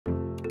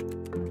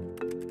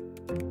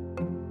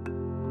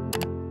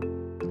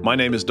My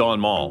name is Don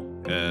Mall,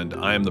 and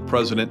I am the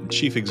President and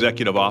Chief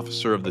Executive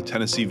Officer of the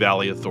Tennessee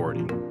Valley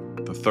Authority,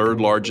 the third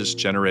largest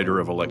generator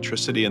of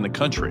electricity in the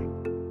country.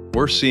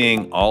 We're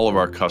seeing all of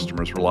our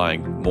customers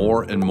relying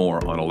more and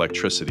more on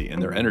electricity in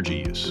their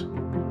energy use.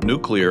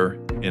 Nuclear,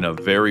 in a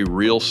very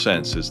real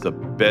sense, is the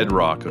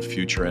bedrock of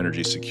future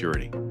energy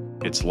security.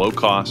 It's low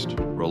cost,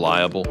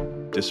 reliable,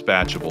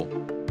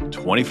 dispatchable,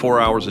 24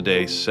 hours a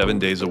day, 7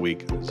 days a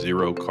week,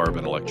 zero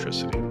carbon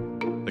electricity.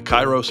 The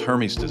Kairos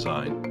Hermes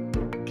design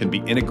can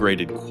be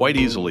integrated quite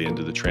easily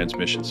into the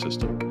transmission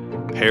system,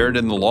 paired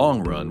in the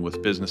long run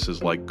with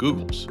businesses like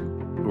Google's,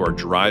 who are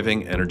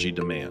driving energy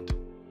demand.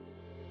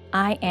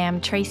 I am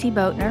Tracy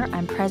Boatner.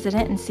 I'm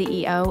President and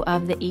CEO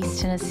of the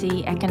East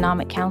Tennessee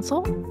Economic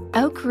Council.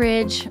 Oak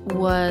Ridge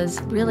was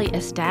really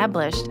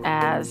established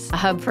as a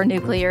hub for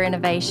nuclear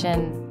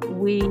innovation.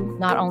 We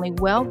not only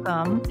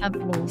welcome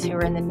companies who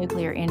are in the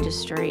nuclear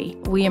industry,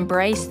 we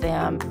embrace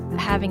them.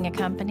 Having a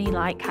company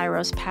like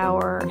Kairos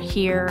Power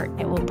here,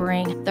 it will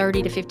bring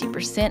 30 to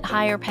 50%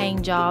 higher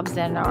paying jobs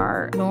than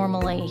are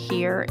normally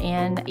here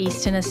in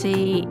East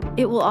Tennessee.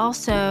 It will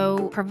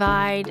also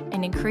provide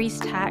an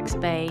increased tax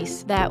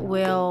base that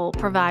will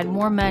provide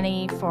more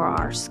money for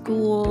our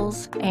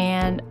schools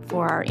and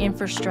for our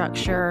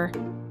infrastructure.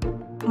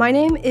 My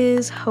name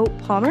is Hope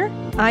Palmer.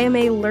 I am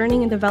a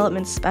learning and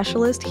development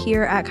specialist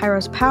here at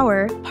Kairos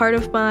Power. Part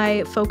of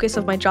my focus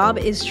of my job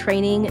is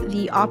training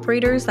the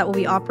operators that will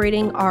be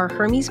operating our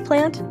Hermes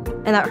plant,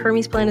 and that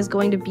Hermes plant is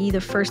going to be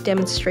the first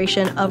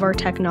demonstration of our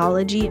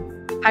technology.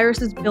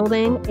 Kairos is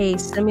building a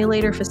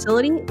simulator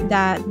facility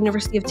that the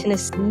University of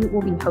Tennessee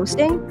will be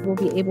hosting. We'll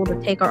be able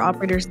to take our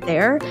operators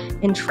there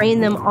and train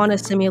them on a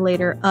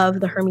simulator of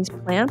the Hermes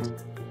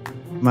plant.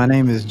 My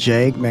name is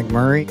Jake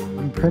McMurray.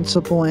 I'm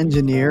Principal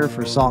Engineer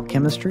for Salt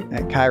Chemistry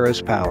at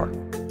Kairos Power.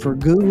 For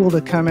Google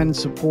to come in and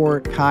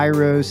support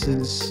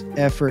Kairos's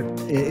effort,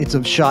 it's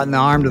a shot in the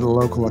arm to the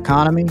local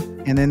economy,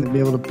 and then to be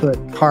able to put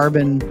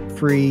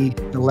carbon-free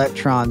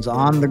electrons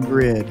on the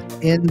grid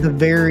in the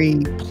very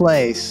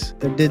place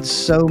that did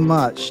so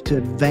much to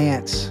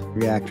advance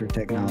reactor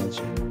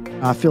technology.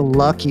 I feel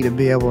lucky to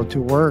be able to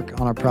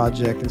work on a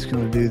project that's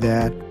going to do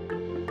that.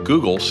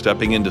 Google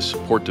stepping in to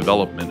support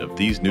development of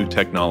these new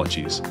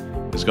technologies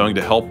is going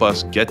to help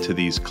us get to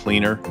these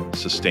cleaner,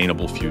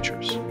 sustainable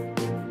futures.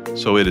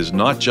 So it is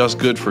not just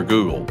good for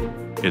Google,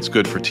 it's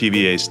good for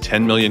TVA's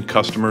 10 million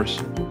customers,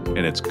 and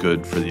it's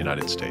good for the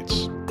United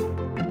States.